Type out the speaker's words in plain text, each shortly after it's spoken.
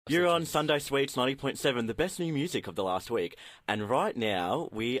You're on Sunday Sweets 90.7, the best new music of the last week. And right now,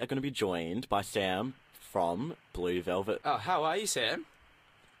 we are going to be joined by Sam from Blue Velvet. Oh, how are you, Sam?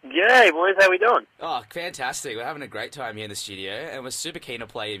 G'day, boys. How we doing? Oh, fantastic. We're having a great time here in the studio, and we're super keen to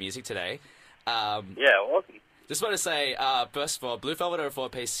play your music today. Yeah, awesome. Just want to say, first of all, Blue Velvet are a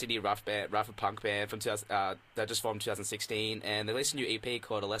four-piece city rough and punk band from that just formed in 2016, and they released a new EP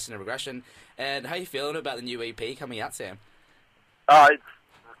called A Lesson in Regression. And how are you feeling about the new EP coming out, Sam? It's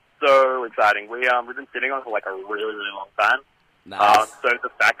so exciting. We've been sitting on it for like a really, really long time. Nice. So the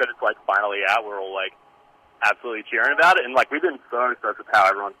fact that it's like finally out, we're all like absolutely cheering about it, and like we've been so stoked with how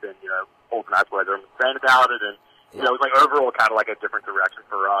everyone's been, organized, whether I'm saying about it, and it was like overall kind of like a different direction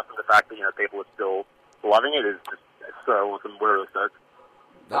for us, and the fact that people are still loving it is just so awesome. We're really stoked.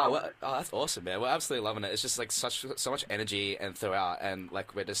 Oh, that's awesome, man. We're absolutely loving it. It's just like so much energy and throughout, and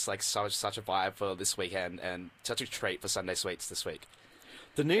like we're just like such a vibe for this weekend, and such a treat for Sunday Sweets this week.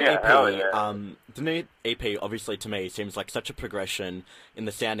 The new Yeah, EP, hell yeah. the new EP, obviously to me seems like such a progression in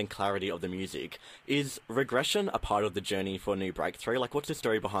the sound and clarity of the music. Is regression a part of the journey for a new breakthrough? Like, what's the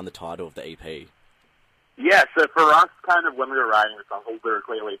story behind the title of the EP? Yeah, so for us, kind of when we were writing the song,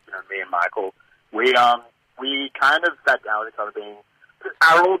 lyrically, at least, me and Michael, we kind of sat down with each other being,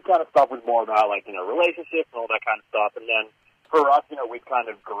 our old kind of stuff was more about like, relationships and all that kind of stuff. And then for us, we've kind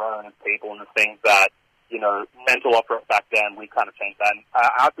of grown as people, and the things that, mental opera back then, we kind of changed that. And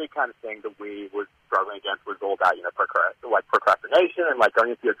our big kind of thing that we were struggling against was all about, procrastination and like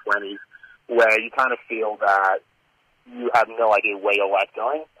going into your 20s where you kind of feel that you have no idea where your life's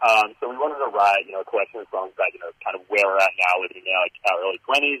going. So we wanted to write, a collection of songs that, kind of where we're at now, living in like our early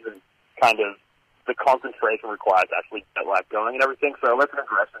 20s, and kind of the concentration required to actually get life going and everything. So Lesson in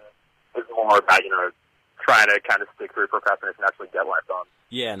Regression is more about, trying to kind of stick through procrastination and actually get life done.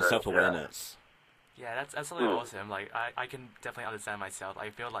 Yeah, and So, self-awareness. Yeah, that's absolutely awesome. Like, I can definitely understand myself.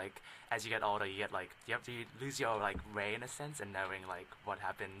 I feel like as you get older, you have to lose your like way in a sense, and knowing like what's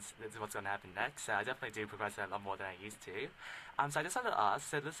gonna happen next. So I definitely do procrastinate a lot more than I used to. So I just wanted to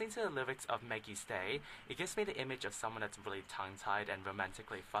ask. So listening to the lyrics of "Make You Stay," it gives me the image of someone that's really tongue-tied and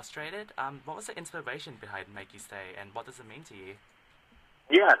romantically frustrated. What was the inspiration behind "Make You Stay," and what does it mean to you?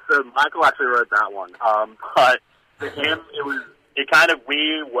 Yeah, so Michael actually wrote that one. But for him,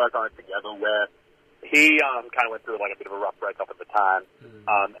 we worked on it together where he kind of went through like a bit of a rough breakup at the time.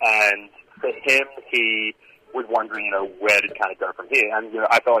 And for him, he was wondering, where did it kind of go from here? And,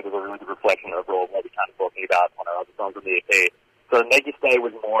 I felt like it was a really good reflection overall of what we kind of talking about on our other songs on the EP. So Make You Stay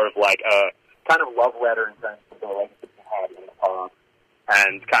was more of like a kind of love letter in terms of the relationship we had in the past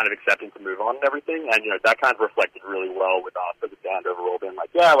and kind of accepting to move on and everything. And, that kind of reflected really well with us as a band overall, being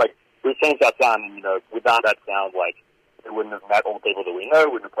like, yeah, like, we changed that sound, and, without that sound, like, it wouldn't have met all the people that we know,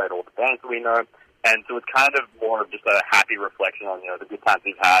 wouldn't have played all the bands that we know. And so it's kind of more of just a happy reflection on, the good times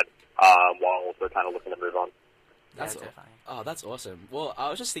we've had, while also kind of looking to move on. That's Yeah, definitely. Oh, that's awesome. Well,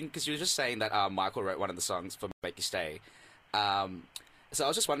 I was just thinking, because you were just saying that Michael wrote one of the songs for Make You Stay. So I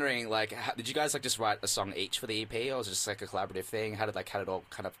was just wondering, like, did you guys like just write a song each for the EP, or was it just like a collaborative thing? How did it all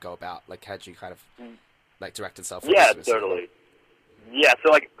kind of go about? Like, how did you kind of like direct itself? Yeah, totally. Yeah, so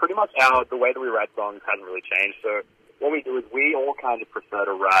like pretty much the way that we write songs hasn't really changed. So what we do is we all kind of prefer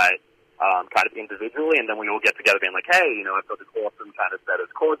to write kind of individually, and then we all get together being like, hey, I've got this awesome kind of set of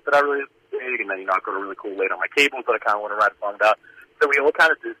chords that I really dig, and then, I've got a really cool lead on my keyboard that I kind of want to write a song about. So we all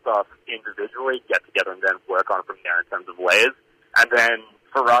kind of do stuff individually, get together, and then work on it from there in terms of layers. And then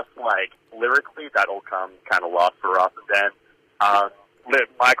for us, like, lyrically, that all comes kind of last for us. And then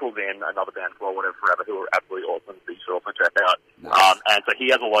Michael's in another band called Whatever Forever, who are absolutely awesome, so you should also check out. Nice. And so he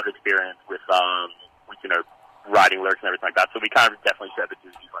has a lot of experience with writing lyrics and everything like that. So we kind of definitely share the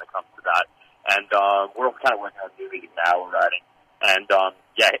duties when it comes to that. And we're all kind of working on new music now we're writing. And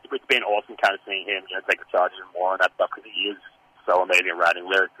yeah, it's been awesome kind of seeing him, take the charge even more on that stuff, because he is so amazing at writing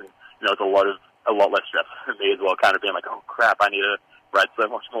lyrics. And it's a lot less stress for me as well, kind of being like, oh crap, I need to write so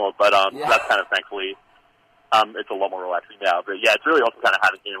much more. But that's kind of thankfully it's a lot more relaxing now. But yeah, it's really awesome kind of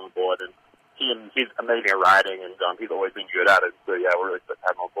having him on board, and he's amazing at writing, and he's always been good at it. So yeah, we're really excited to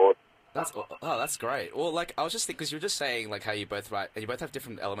have him on board. That's great. Well, like, I was just thinking, because you were just saying, like, how you both write, and you both have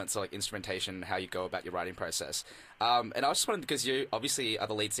different elements of, like, instrumentation and how you go about your writing process. And I was just wondering, because you obviously are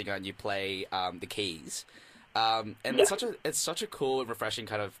the lead singer and you play the keys. And it's such a cool and refreshing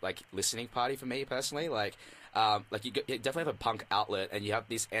kind of, like, listening party for me, personally. Like you definitely have a punk outlet, and you have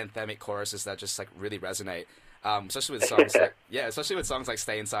these anthemic choruses that just, like, really resonate. Especially with songs like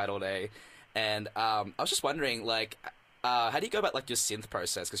Stay Inside All Day. And I was just wondering, like, how do you go about, like, your synth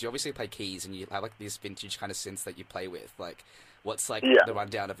process? Because you obviously play keys, and you have, like, these vintage kind of synths that you play with. Like, what's, like, the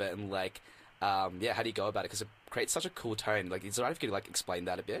rundown of it? And, like, yeah, how do you go about it? Because it creates such a cool tone. Like, is it alright if you could like explain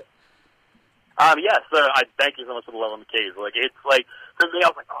that a bit? Yeah, so I thank you so much for the love on the keys. Like, it's like, for me,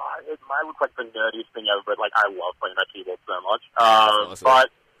 I was like, oh, it might look like the nerdiest thing ever, but like, I love playing that keyboard so much. Awesome. But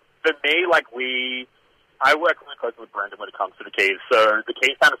for me, like, I work really closely with Brendan when it comes to the keys. So the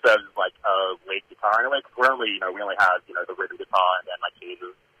keys kind of serves as like a lead guitar anyway, because we only have, the rhythm guitar and then my keys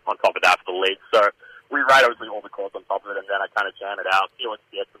is on top of that for the lead. So we write obviously all the chords on top of it, and then I kind of jam it out, see what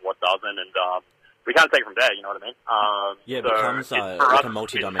fits and what doesn't, and we kind of take it from there, you know what I mean? Yeah, it so becomes for like us, a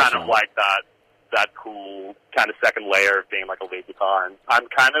multi-dimensional. It's kind of like that cool kind of second layer of being like a lead guitar, and I'm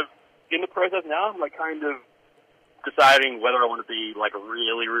kind of in the process now. I'm like kind of deciding whether I want to be like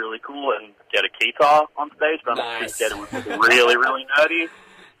really, really cool and get a guitar on stage, but I'm Nice. just going to get it with really, really nerdy.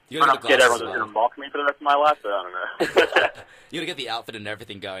 You I'm gotta not get everyone as that's well. going to mock me for the rest of my life, but I don't know. You gotta get the outfit and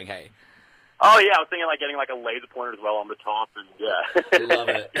everything going. Hey, Oh yeah, I was thinking like getting like a laser pointer as well on the top, and yeah. love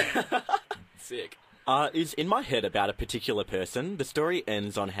it. Sick. Is in my head about a particular person. The story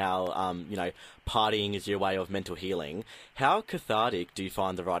ends on how, partying is your way of mental healing. How cathartic do you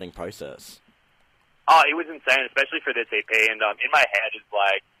find the writing process? Oh, it was insane, especially for this EP. And in my head,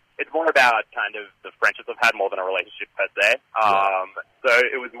 it's more about kind of the friendships I've had more than a relationship per se. So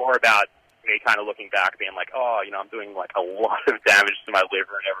it was more about me kind of looking back, being like, oh, I'm doing like a lot of damage to my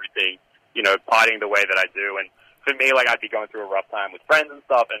liver and everything, partying the way that I do. And for me, like I'd be going through a rough time with friends and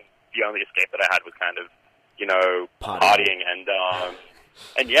stuff, and the only escape that I had was kind of, partying.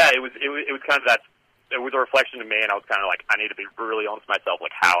 And yeah, it was kind of that. It was a reflection of me, and I was kind of like, I need to be really honest with myself,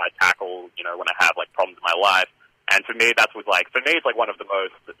 like how I tackle, when I have like problems in my life. And for me, it's like one of the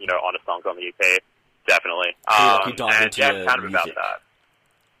most, honest songs on the EP, definitely. You dive and into yeah, your kind of music. about that.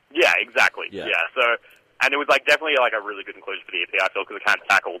 Yeah, exactly. Yeah. Yeah. So, and it was like definitely like a really good conclusion for the EP, I feel, because it kind of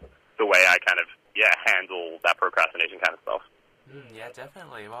tackled the way I kind of, handle that procrastination kind of stuff. Yeah,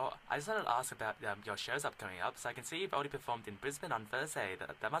 definitely. Well, I just wanted to ask about your shows upcoming up. So I can see you've already performed in Brisbane on Thursday.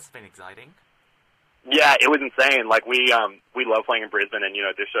 That must have been exciting. Yeah, it was insane. Like we love playing in Brisbane, and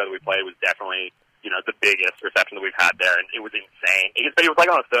this show that we played was definitely the biggest reception that we've had there, and it was insane. It was like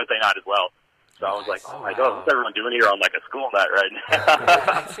on a Thursday night as well, so I was like, oh my god, what's everyone doing here on like a school night right now?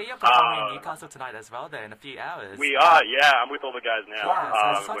 I see you're performing in Newcastle tonight as well. There in a few hours. We are, yeah. I'm with all the guys now. Yeah, so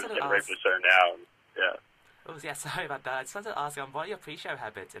I just we're wanted just to getting ready for the show now. And, yeah. Oh, yeah, sorry about that. I just wanted to ask, what are your pre-show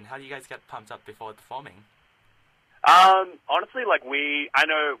habits, and how do you guys get pumped up before performing? Honestly, I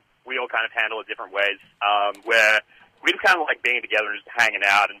know we all kind of handle it different ways, where we just kind of like being together and just hanging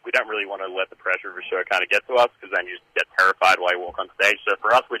out, and we don't really want to let the pressure of a show kind of get to us, because then you just get terrified while you walk on stage. So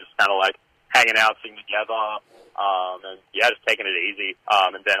for us, we're just kind of like hanging out, singing together, and yeah, just taking it easy.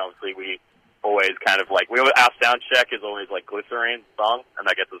 And then obviously we always kind of like, our sound check is always like Glycerine song, and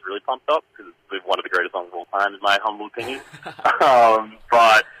that gets us really pumped up, because it's one of the greatest songs of all time, in my humble opinion.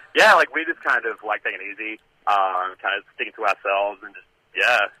 But yeah, like we just kind of like taking it easy, kind of sticking to ourselves, and just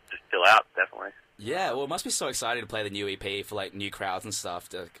chill out, definitely. Yeah, well, it must be so exciting to play the new EP for like new crowds and stuff.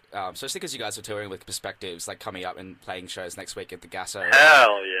 Especially because you guys are touring with Perspectives, like coming up and playing shows next week at the Gasso.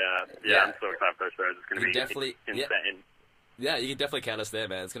 Hell yeah. Yeah. I'm so excited for those shows. It's going to be definitely insane. Yeah, you can definitely count us there,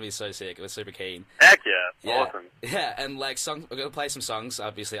 man. It's gonna be so sick. We're super keen. Heck yeah, Yeah. awesome. Yeah, and like we're gonna play some songs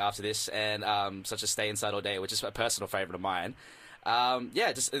obviously after this, and such as "Stay Inside All Day," which is a personal favorite of mine.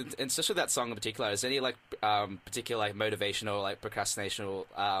 Yeah, just and especially that song in particular. Is there any like particular like motivational, like procrastinational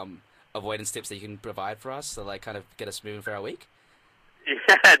avoidance tips that you can provide for us to like kind of get us moving for our week?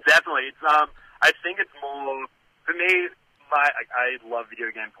 Yeah, definitely. It's I think it's more for me. I love video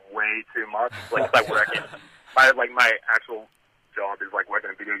games way too much. Like, 'cause I work in my actual job is like working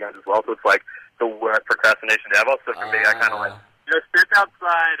in video games as well. So it's like the worst procrastination ever. So for me, I kind of like sit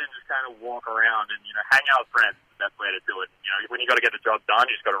outside and just kind of walk around and hang out with friends. Is the best way to do it. When you got to get the job done,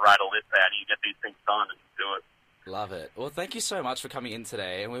 you just got to write a list out and you get these things done and do it. Love it. Well, thank you so much for coming in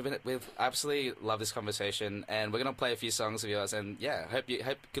today, and we've absolutely loved this conversation. And we're gonna play a few songs of yours, and yeah, hope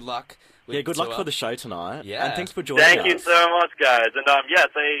good luck. With Good luck for the show tonight. Yeah. And thanks for joining us. Thank you so much, guys. And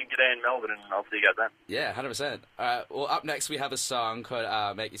say good day in Melbourne, and I'll see you guys then. Yeah, 100%. Well, up next we have a song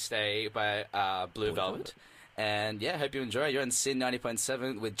called "Make You Stay" by Blue Velvet, and yeah, hope you enjoy. You're on Sin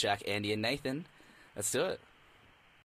 90.7 with Jack, Andy, and Nathan. Let's do it.